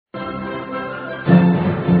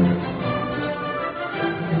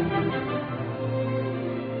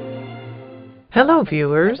Hello,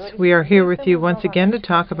 viewers. We are here with you once again to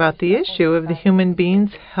talk about the issue of the human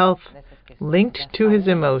being's health linked to his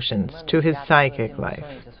emotions, to his psychic life.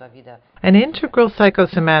 An integral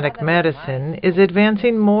psychosomatic medicine is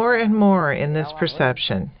advancing more and more in this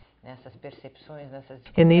perception,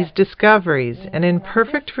 in these discoveries, and in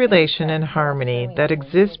perfect relation and harmony that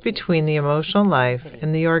exists between the emotional life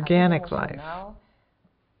and the organic life.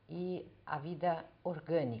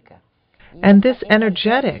 And this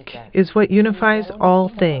energetic is what unifies all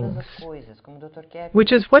things, which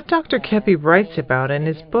is what Dr. Kepi writes about in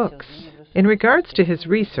his books, in regards to his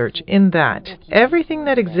research, in that everything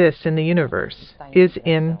that exists in the universe is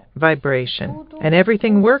in vibration, and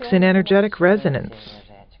everything works in energetic resonance,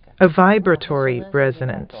 a vibratory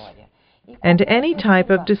resonance. And any type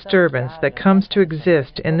of disturbance that comes to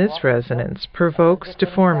exist in this resonance provokes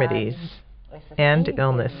deformities and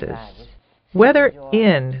illnesses, whether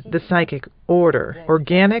in the psychic order,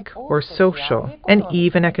 organic or social, and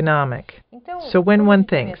even economic. So when one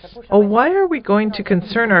thinks, oh, why are we going to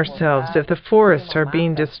concern ourselves if the forests are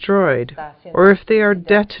being destroyed, or if they are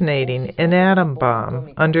detonating an atom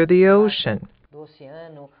bomb under the ocean?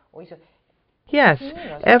 Yes,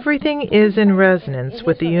 everything is in resonance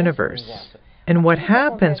with the universe. And what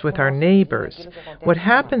happens with our neighbors, what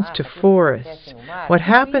happens to forests, what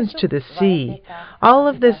happens to the sea, all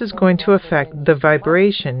of this is going to affect the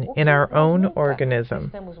vibration in our own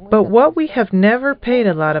organism. But what we have never paid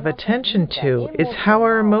a lot of attention to is how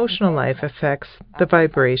our emotional life affects the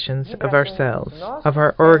vibrations of our cells, of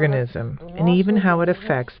our organism, and even how it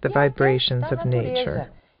affects the vibrations of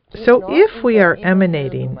nature. So if we are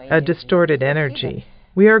emanating a distorted energy,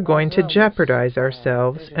 we are going to jeopardize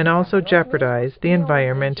ourselves and also jeopardize the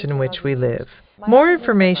environment in which we live. More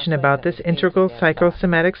information about this integral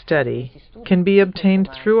psychosomatic study can be obtained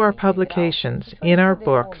through our publications in our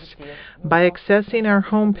books by accessing our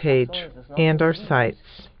homepage and our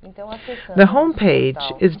sites. The homepage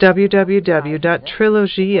is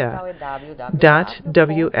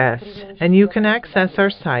www.trilogia.ws, and you can access our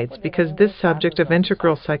sites because this subject of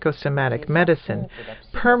integral psychosomatic medicine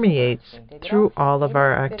permeates through all of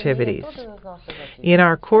our activities. In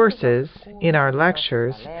our courses, in our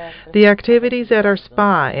lectures, the activities at our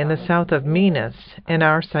spa in the south of Minas, and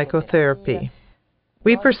our psychotherapy.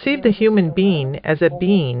 We perceive the human being as a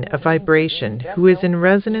being of vibration who is in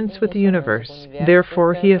resonance with the universe.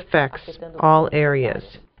 Therefore, he affects all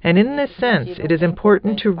areas. And in this sense, it is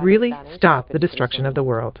important to really stop the destruction of the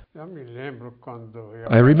world.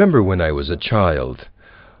 I remember when I was a child,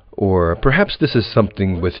 or perhaps this is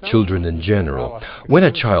something with children in general, when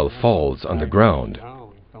a child falls on the ground.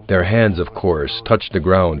 Their hands, of course, touch the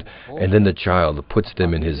ground, and then the child puts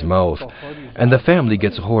them in his mouth, and the family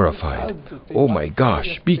gets horrified. Oh my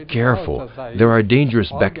gosh, be careful. There are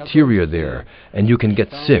dangerous bacteria there, and you can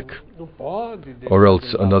get sick. Or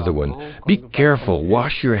else another one, be careful,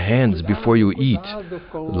 wash your hands before you eat.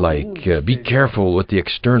 Like, be careful with the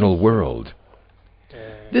external world.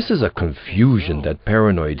 This is a confusion that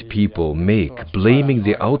paranoid people make, blaming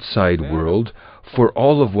the outside world for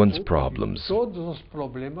all of one's problems.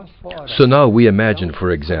 So now we imagine,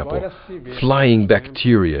 for example, flying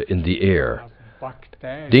bacteria in the air,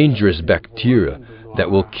 dangerous bacteria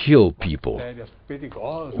that will kill people.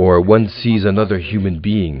 Or one sees another human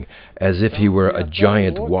being as if he were a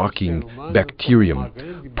giant walking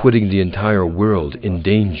bacterium, putting the entire world in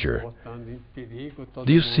danger.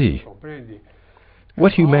 Do you see?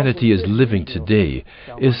 What humanity is living today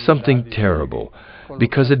is something terrible,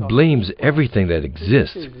 because it blames everything that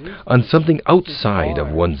exists on something outside of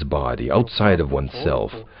one's body, outside of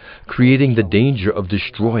oneself, creating the danger of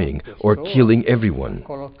destroying or killing everyone.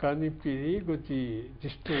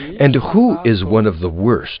 And who is one of the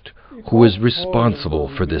worst, who is responsible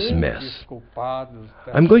for this mess?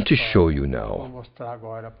 I'm going to show you now.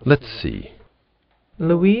 Let's see.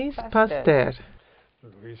 Louis Pasteur.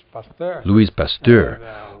 Louis Pasteur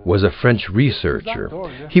was a French researcher.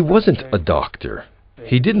 He wasn't a doctor.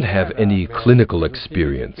 He didn't have any clinical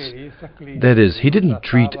experience. That is, he didn't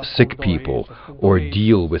treat sick people or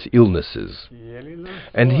deal with illnesses.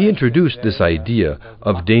 And he introduced this idea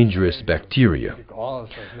of dangerous bacteria,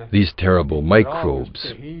 these terrible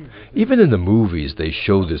microbes. Even in the movies they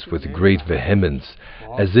show this with great vehemence,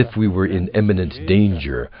 as if we were in imminent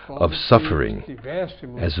danger of suffering,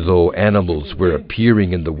 as though animals were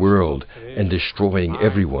appearing in the world and destroying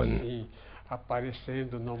everyone.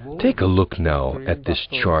 Take a look now at this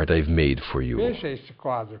chart I've made for you.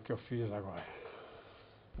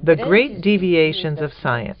 The great deviations of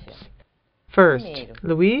science. First,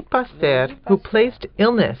 Louis Pasteur, who placed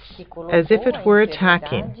illness as if it were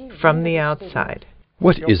attacking from the outside.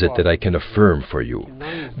 What is it that I can affirm for you?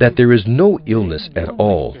 that there is no illness at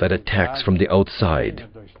all that attacks from the outside.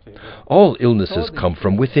 All illnesses come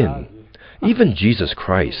from within. Even Jesus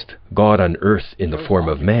Christ, God on earth in the form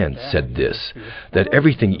of man, said this, that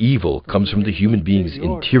everything evil comes from the human being's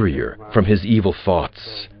interior, from his evil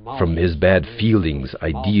thoughts, from his bad feelings,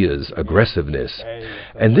 ideas, aggressiveness.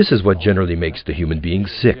 And this is what generally makes the human being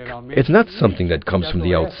sick. It's not something that comes from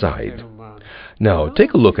the outside. Now,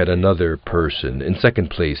 take a look at another person, in second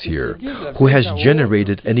place here, who has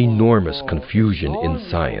generated an enormous confusion in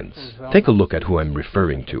science. Take a look at who I'm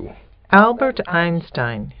referring to. Albert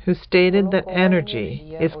Einstein, who stated that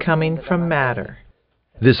energy is coming from matter.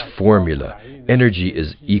 This formula, energy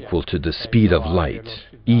is equal to the speed of light,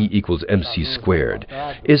 E equals mc squared,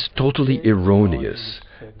 is totally erroneous,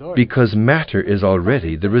 because matter is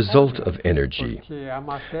already the result of energy.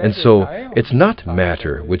 And so, it's not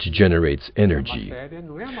matter which generates energy.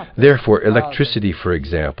 Therefore, electricity, for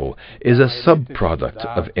example, is a subproduct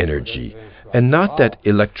of energy, and not that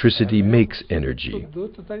electricity makes energy.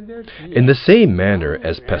 In the same manner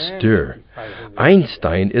as Pasteur,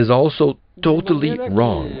 Einstein is also totally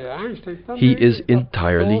wrong. He is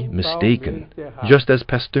entirely mistaken, just as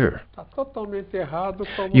Pasteur.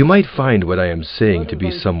 You might find what I am saying to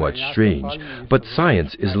be somewhat strange, but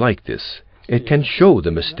science is like this. It can show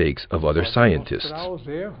the mistakes of other scientists.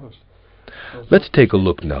 Let's take a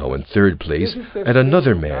look now, in third place, at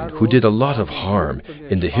another man who did a lot of harm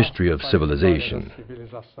in the history of civilization.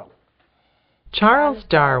 Charles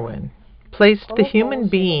Darwin placed the human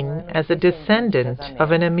being as a descendant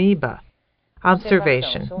of an amoeba.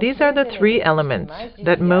 Observation. These are the three elements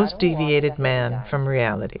that most deviated man from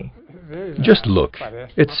reality. Just look.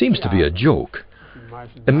 It seems to be a joke.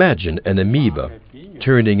 Imagine an amoeba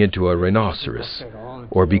turning into a rhinoceros,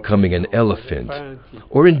 or becoming an elephant,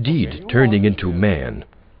 or indeed turning into man.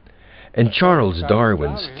 And Charles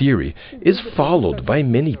Darwin's theory is followed by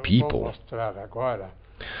many people.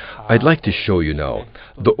 I'd like to show you now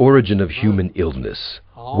the origin of human illness,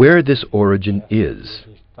 where this origin is.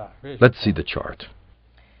 Let's see the chart.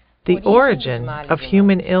 The origin of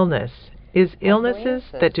human illness is illnesses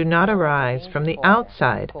that do not arise from the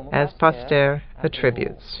outside, as Pasteur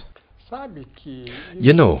attributes.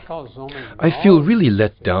 You know, I feel really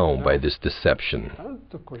let down by this deception.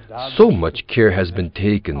 So much care has been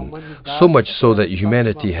taken, so much so that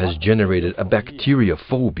humanity has generated a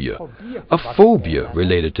bacteriophobia, a phobia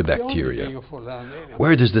related to bacteria.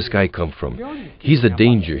 Where does this guy come from? He's a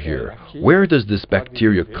danger here. Where does this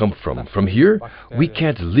bacteria come from? From here? We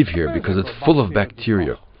can't live here because it's full of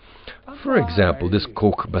bacteria. For example, this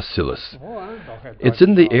Koch bacillus. It's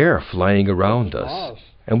in the air flying around us.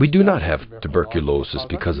 And we do not have tuberculosis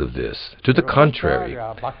because of this. To the contrary,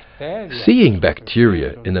 seeing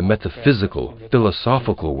bacteria in a metaphysical,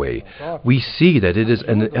 philosophical way, we see that it is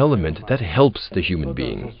an element that helps the human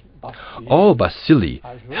being. All bacilli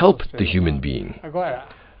help the human being.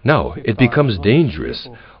 Now, it becomes dangerous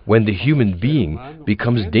when the human being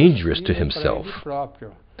becomes dangerous to himself.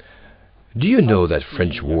 Do you know that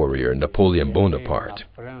French warrior Napoleon Bonaparte?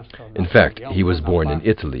 In fact, he was born in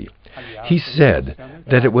Italy. He said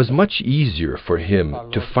that it was much easier for him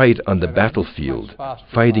to fight on the battlefield,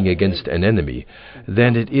 fighting against an enemy,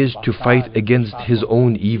 than it is to fight against his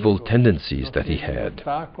own evil tendencies that he had.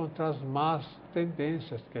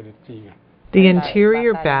 The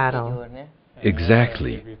interior battle.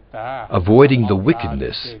 Exactly. Avoiding the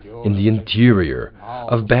wickedness in the interior,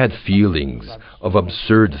 of bad feelings, of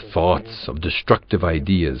absurd thoughts, of destructive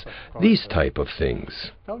ideas, these type of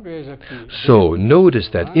things. So notice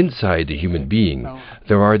that inside the human being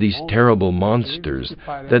there are these terrible monsters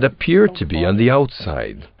that appear to be on the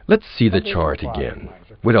outside. Let's see the chart again.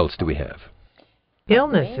 What else do we have?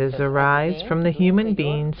 Illnesses arise from the human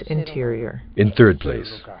being's interior. In third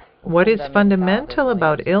place. What is fundamental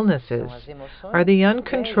about illnesses are the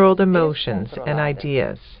uncontrolled emotions and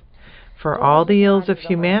ideas, for all the ills of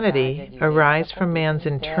humanity arise from man's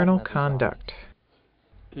internal conduct.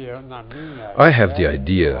 I have the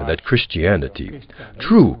idea that Christianity,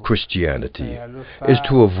 true Christianity, is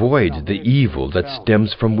to avoid the evil that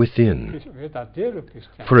stems from within.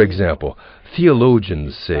 For example,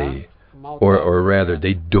 theologians say, or rather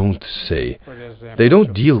they don't say, they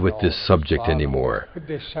don't deal with this subject anymore,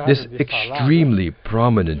 this extremely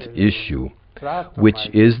prominent issue, which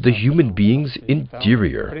is the human being's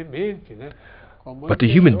interior. But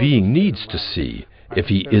the human being needs to see if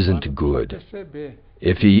he isn't good,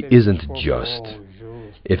 if he isn't just,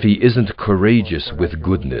 if he isn't courageous with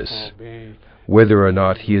goodness, whether or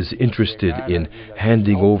not he is interested in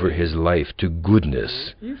handing over his life to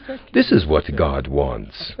goodness. This is what God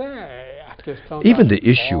wants. Even the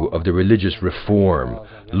issue of the religious reform,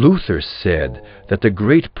 Luther said that the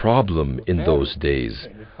great problem in those days,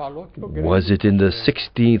 was it in the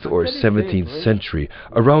 16th or 17th century,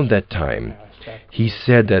 around that time, he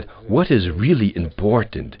said that what is really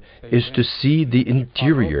important is to see the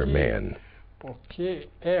interior man.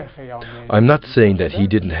 I'm not saying that he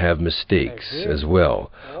didn't have mistakes as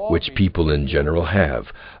well, which people in general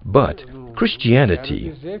have, but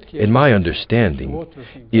Christianity, in my understanding,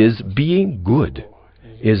 is being good,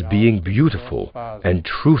 is being beautiful and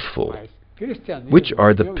truthful, which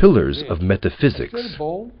are the pillars of metaphysics.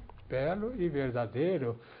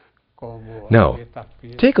 Now,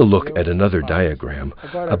 take a look at another diagram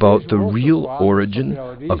about the real origin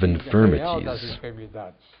of infirmities.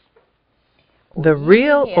 The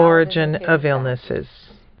real origin of illnesses.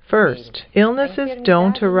 First, illnesses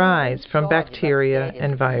don't arise from bacteria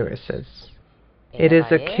and viruses. It is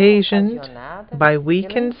occasioned by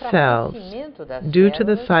weakened cells due to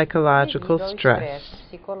the psychological stress.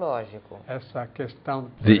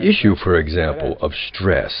 The issue, for example, of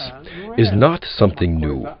stress is not something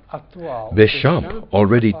new. Béchamp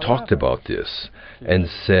already talked about this and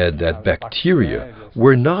said that bacteria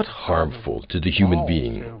were not harmful to the human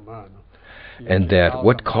being, and that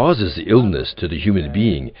what causes illness to the human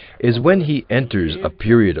being is when he enters a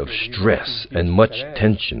period of stress and much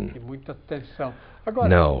tension.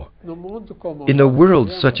 Now, in a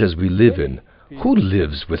world such as we live in, who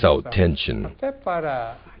lives without tension?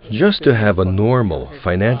 Just to have a normal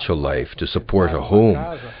financial life to support a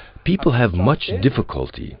home, people have much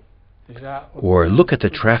difficulty. Or look at the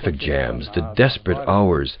traffic jams, the desperate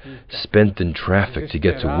hours spent in traffic to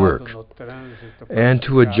get to work, and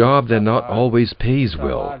to a job that not always pays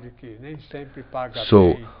well.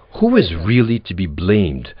 So, who is really to be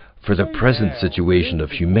blamed for the present situation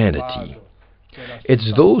of humanity?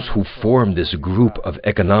 It's those who form this group of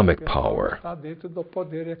economic power.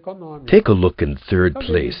 Take a look in third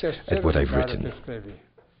place at what I've written.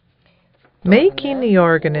 Making the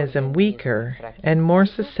organism weaker and more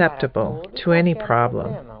susceptible to any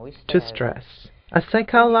problem, to stress. A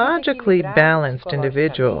psychologically balanced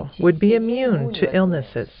individual would be immune to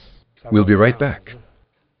illnesses. We'll be right back.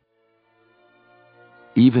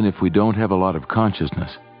 Even if we don't have a lot of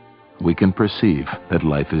consciousness, we can perceive that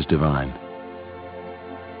life is divine.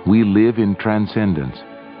 We live in transcendence,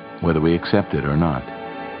 whether we accept it or not.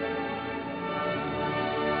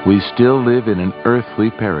 We still live in an earthly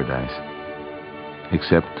paradise,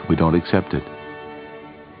 except we don't accept it.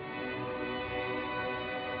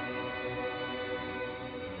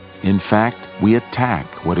 In fact, we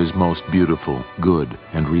attack what is most beautiful, good,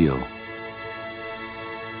 and real.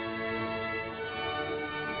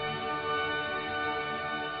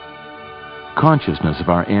 Consciousness of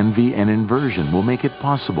our envy and inversion will make it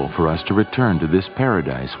possible for us to return to this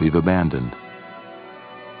paradise we've abandoned.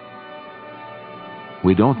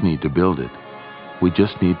 We don't need to build it. We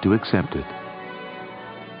just need to accept it.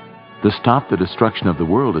 The Stop the Destruction of the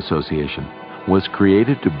World Association was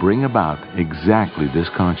created to bring about exactly this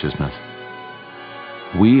consciousness.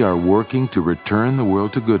 We are working to return the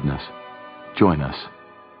world to goodness. Join us.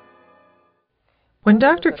 When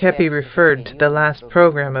Dr. Kepi referred to the last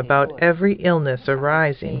program about every illness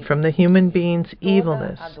arising from the human being's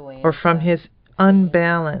evilness or from his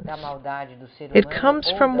unbalance, it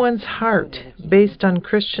comes from one's heart based on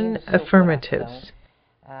Christian affirmatives.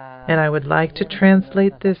 And I would like to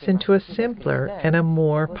translate this into a simpler and a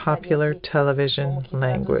more popular television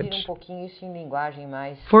language.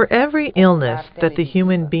 For every illness that the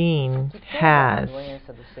human being has,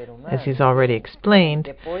 as he's already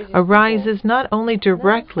explained, arises not only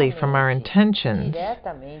directly from our intentions,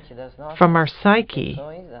 from our psyche,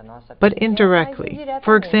 but indirectly.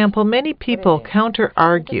 For example, many people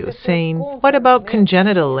counter-argue, saying, what about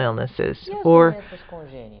congenital illnesses? Or,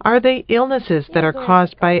 are they illnesses that are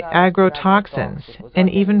caused by agrotoxins and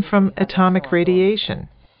even from atomic radiation?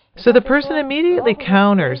 So the person immediately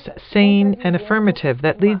counters, saying an affirmative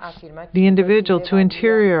that leads the individual to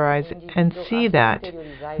interiorize and see that,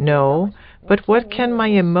 no, but what can my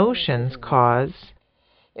emotions cause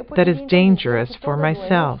that is dangerous for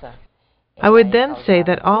myself? I would then say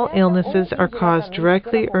that all illnesses are caused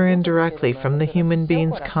directly or indirectly from the human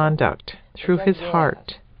being's conduct, through his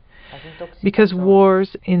heart. Because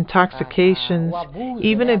wars, intoxications,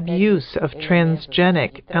 even abuse of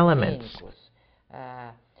transgenic elements,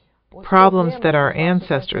 problems that our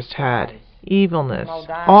ancestors had, evilness,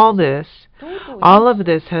 all of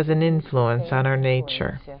this has an influence on our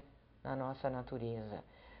nature.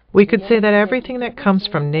 We could say that everything that comes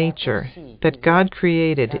from nature, that God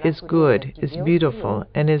created, is good, is beautiful,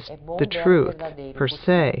 and is the truth, per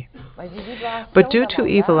se. But due to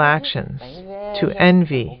evil actions, to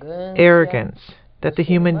envy, arrogance, that the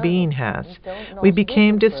human being has, we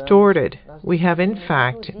became distorted. We have in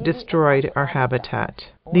fact destroyed our habitat.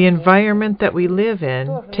 The environment that we live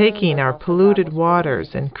in, taking our polluted waters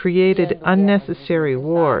and created unnecessary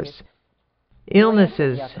wars,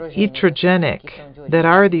 illnesses, iatrogenic, that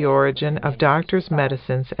are the origin of doctors'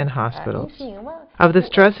 medicines and hospitals, of the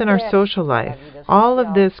stress in our social life. All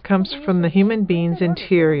of this comes from the human being's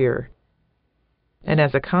interior, and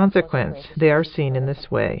as a consequence, they are seen in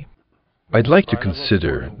this way. I'd like to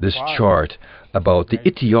consider this chart about the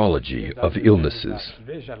etiology of illnesses.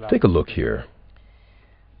 Take a look here.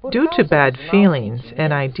 Due to bad feelings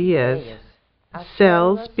and ideas,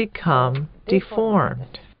 cells become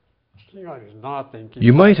deformed.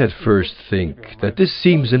 You might at first think that this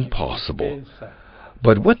seems impossible,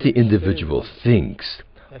 but what the individual thinks,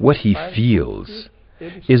 what he feels,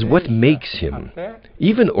 is what makes him,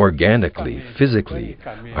 even organically, physically,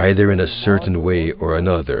 either in a certain way or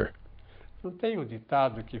another.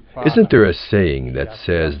 Isn't there a saying that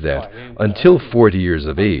says that until 40 years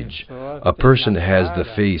of age, a person has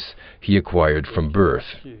the face he acquired from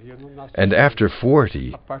birth, and after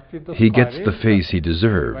 40, he gets the face he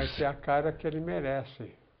deserves?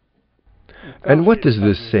 And what does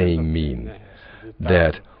this saying mean?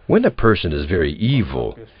 That when a person is very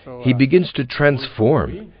evil, he begins to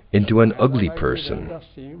transform into an ugly person.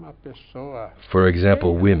 For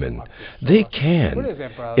example, women, they can,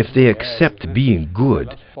 if they accept being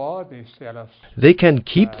good, they can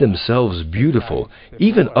keep themselves beautiful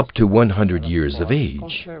even up to 100 years of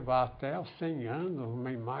age.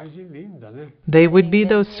 They would be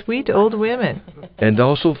those sweet old women. And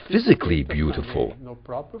also physically beautiful.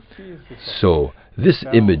 So, this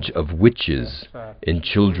image of witches in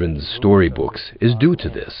children's storybooks is due to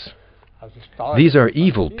this. These are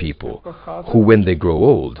evil people who, when they grow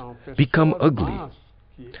old, become ugly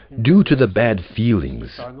due to the bad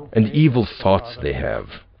feelings and evil thoughts they have.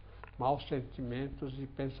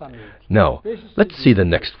 Now, let's see the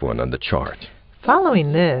next one on the chart.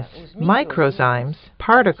 Following this, microzymes,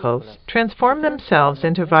 particles, transform themselves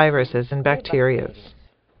into viruses and bacteria.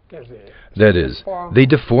 That is, they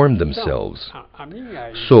deform themselves.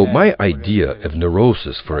 So my idea of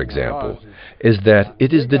neurosis, for example, is that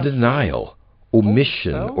it is the denial,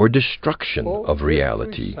 omission, or destruction of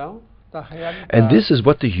reality. And this is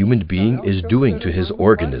what the human being is doing to his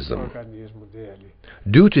organism.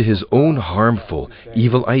 Due to his own harmful,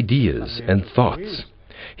 evil ideas and thoughts,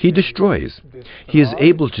 he destroys. He is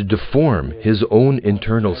able to deform his own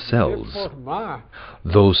internal cells.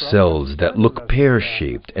 Those cells that look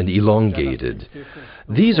pear-shaped and elongated.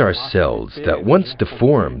 These are cells that, once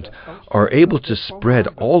deformed, are able to spread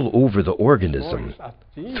all over the organism,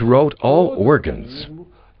 throughout all organs.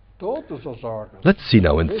 Let's see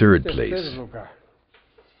now in third place.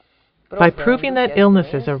 By proving that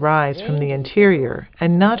illnesses arise from the interior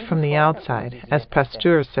and not from the outside, as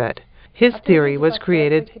Pasteur said, his theory was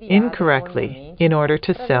created incorrectly in order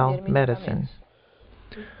to sell medicine.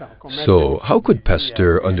 So, how could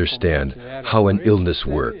Pasteur understand how an illness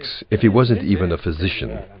works if he wasn't even a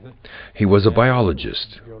physician? He was a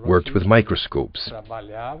biologist, worked with microscopes.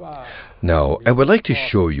 Now, I would like to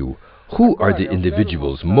show you who are the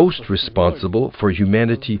individuals most responsible for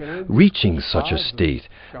humanity reaching such a state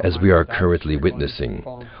as we are currently witnessing.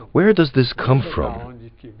 Where does this come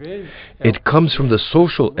from? It comes from the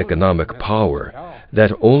social economic power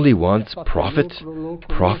that only wants profit,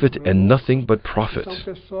 profit, and nothing but profit.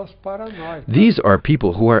 These are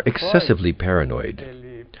people who are excessively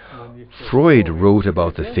paranoid. Freud wrote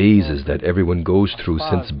about the phases that everyone goes through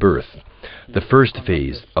since birth. The first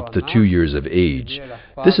phase, up to 2 years of age,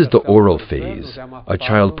 this is the oral phase. A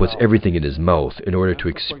child puts everything in his mouth in order to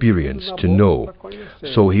experience, to know.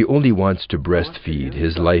 So he only wants to breastfeed.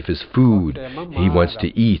 His life is food. He wants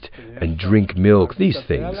to eat and drink milk, these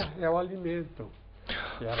things.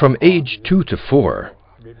 From age 2 to 4,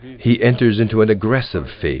 he enters into an aggressive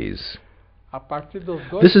phase.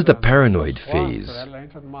 This is the paranoid phase.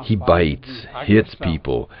 He bites, hits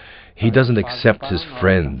people. He doesn't accept his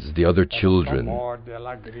friends, the other children.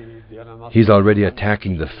 He's already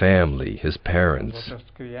attacking the family, his parents.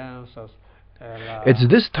 It's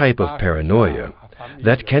this type of paranoia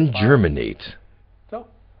that can germinate.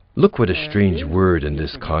 Look what a strange word in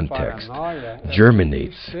this context.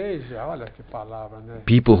 Germinates.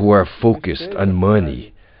 People who are focused on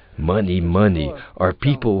money, money, money are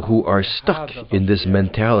people who are stuck in this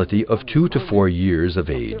mentality of 2 to 4 years of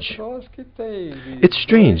age. It's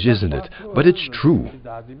strange, isn't it? But it's true.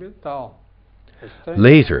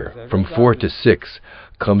 Later, from 4 to 6,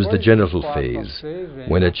 comes the genital phase,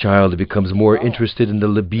 when a child becomes more interested in the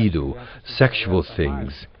libido, sexual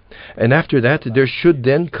things. And after that, there should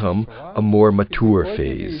then come a more mature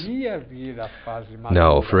phase.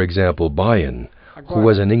 Now, for example, Bayan, who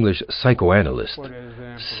was an English psychoanalyst,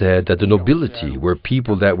 said that the nobility were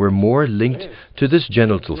people that were more linked to this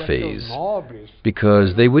genital phase,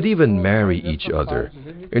 because they would even marry each other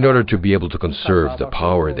in order to be able to conserve the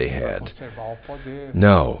power they had.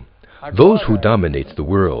 Now, those who dominate the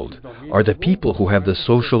world are the people who have the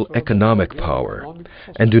social economic power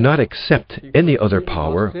and do not accept any other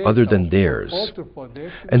power other than theirs.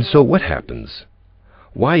 And so what happens?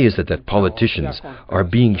 Why is it that politicians are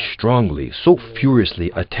being strongly, so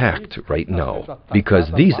furiously attacked right now?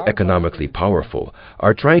 Because these economically powerful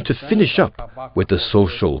are trying to finish up with the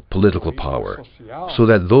social, political power, so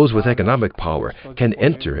that those with economic power can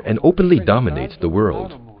enter and openly dominate the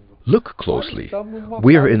world. Look closely.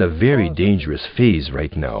 We are in a very dangerous phase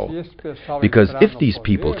right now, because if these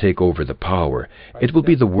people take over the power, it will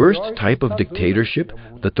be the worst type of dictatorship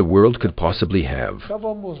that the world could possibly have.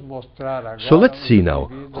 So let's see now,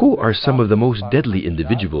 who are some of the most deadly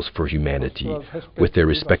individuals for humanity, with their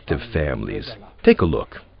respective families? Take a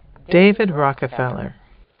look. David Rockefeller.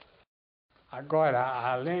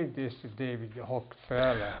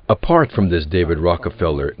 Apart from this David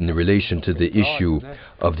Rockefeller in relation to the issue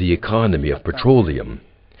of the economy of petroleum,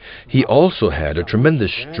 he also had a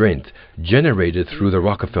tremendous strength generated through the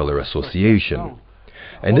Rockefeller Association.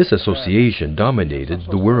 And this association dominated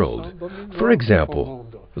the world. For example,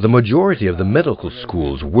 the majority of the medical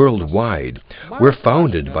schools worldwide were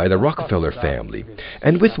founded by the Rockefeller family.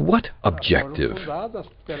 And with what objective?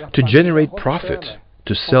 To generate profit,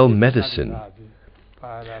 to sell medicine.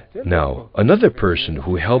 Now, another person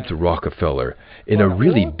who helped Rockefeller in a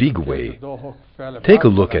really big way, take a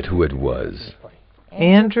look at who it was.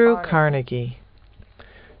 Andrew Carnegie.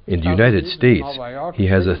 In the United States, he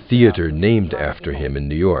has a theater named after him in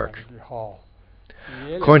New York.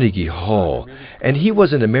 Carnegie Hall, and he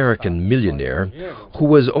was an American millionaire who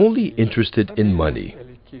was only interested in money.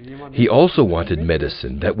 He also wanted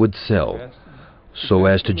medicine that would sell, so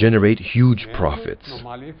as to generate huge profits,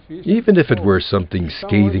 even if it were something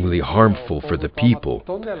scathingly harmful for the people.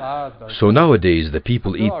 So nowadays the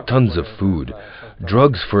people eat tons of food.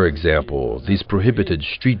 Drugs, for example, these prohibited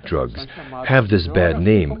street drugs, have this bad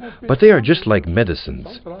name, but they are just like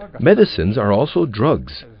medicines. Medicines are also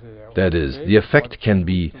drugs. That is, the effect can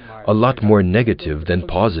be a lot more negative than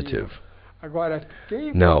positive.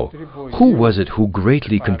 Now, who was it who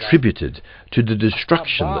greatly contributed to the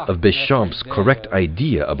destruction of Béchamp's correct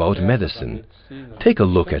idea about medicine? Take a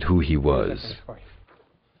look at who he was.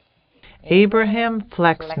 Abraham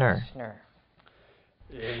Flexner.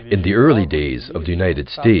 In the early days of the United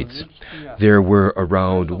States, there were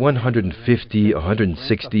around 150,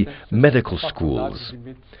 160 medical schools.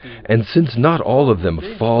 And since not all of them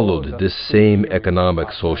followed this same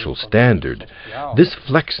economic social standard, this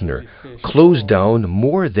Flexner closed down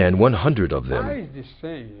more than 100 of them.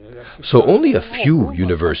 So only a few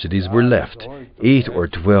universities were left, 8 or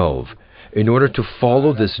 12, in order to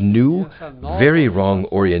follow this new, very wrong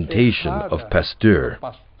orientation of Pasteur.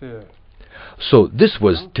 So this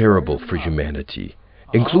was terrible for humanity,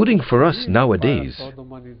 including for us nowadays.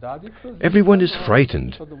 Everyone is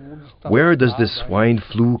frightened. Where does this swine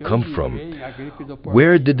flu come from?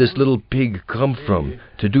 Where did this little pig come from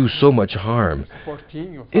to do so much harm?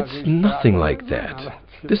 It's nothing like that.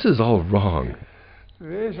 This is all wrong.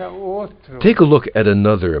 Take a look at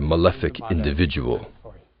another malefic individual.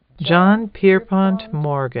 John Pierpont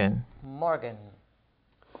Morgan.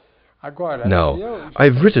 Now,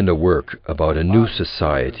 I've written a work about a new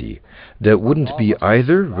society that wouldn't be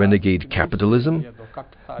either renegade capitalism,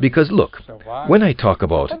 because look, when I talk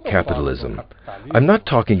about capitalism, I'm not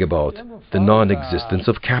talking about the non-existence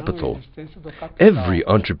of capital. Every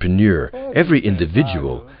entrepreneur, every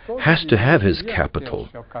individual has to have his capital,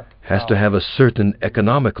 has to have a certain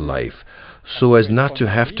economic life, so as not to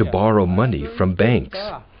have to borrow money from banks,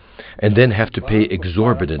 and then have to pay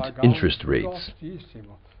exorbitant interest rates.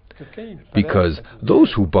 Because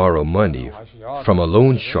those who borrow money from a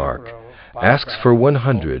loan shark asks for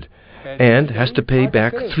 100 and has to pay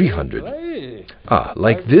back 300.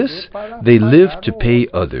 Like this, they live to pay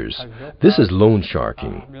others. This is loan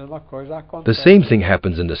sharking. The same thing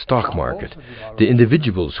happens in the stock market. The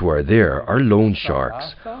individuals who are there are loan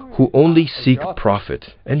sharks, who only seek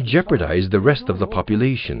profit and jeopardize the rest of the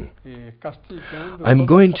population. I'm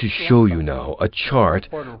going to show you now a chart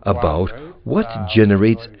about what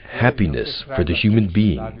generates happiness for the human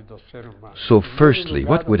being. So firstly,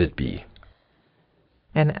 what would it be?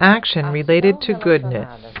 An action related to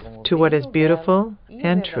goodness, to what is beautiful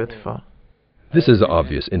and truthful. This is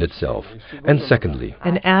obvious in itself. And secondly,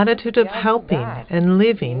 an attitude of helping and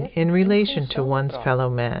living in relation to one's fellow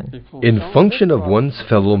man. In function of one's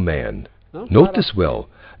fellow man. Note this well,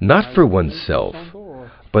 not for oneself,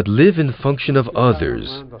 but live in function of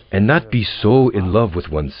others, and not be so in love with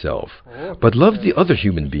oneself, but love the other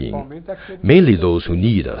human being, mainly those who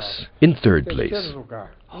need us. In third place,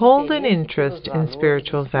 hold an interest in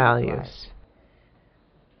spiritual values.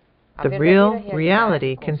 The real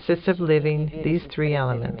reality consists of living these three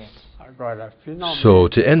elements. So,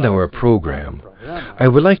 to end our program, I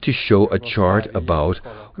would like to show a chart about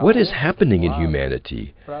what is happening in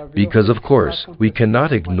humanity, because of course we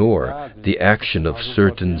cannot ignore the action of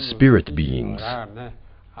certain spirit beings.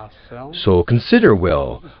 So consider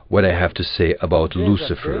well what I have to say about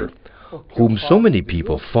Lucifer, whom so many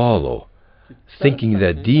people follow, thinking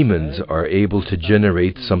that demons are able to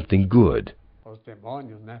generate something good.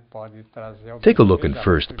 Take a look in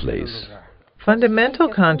first place. Fundamental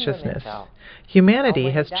consciousness.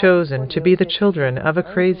 Humanity has chosen to be the children of a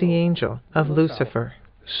crazy angel, of Lucifer.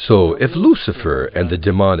 So, if Lucifer and the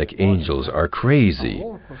demonic angels are crazy,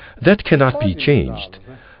 that cannot be changed,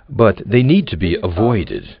 but they need to be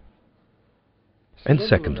avoided. And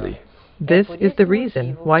secondly, this is the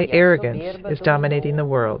reason why arrogance is dominating the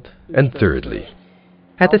world. And thirdly,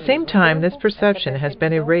 at the same time, this perception has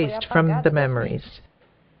been erased from the memories.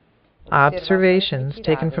 Observations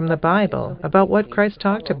taken from the Bible about what Christ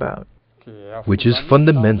talked about, which is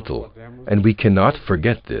fundamental, and we cannot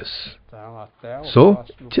forget this. So,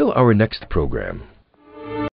 till our next program.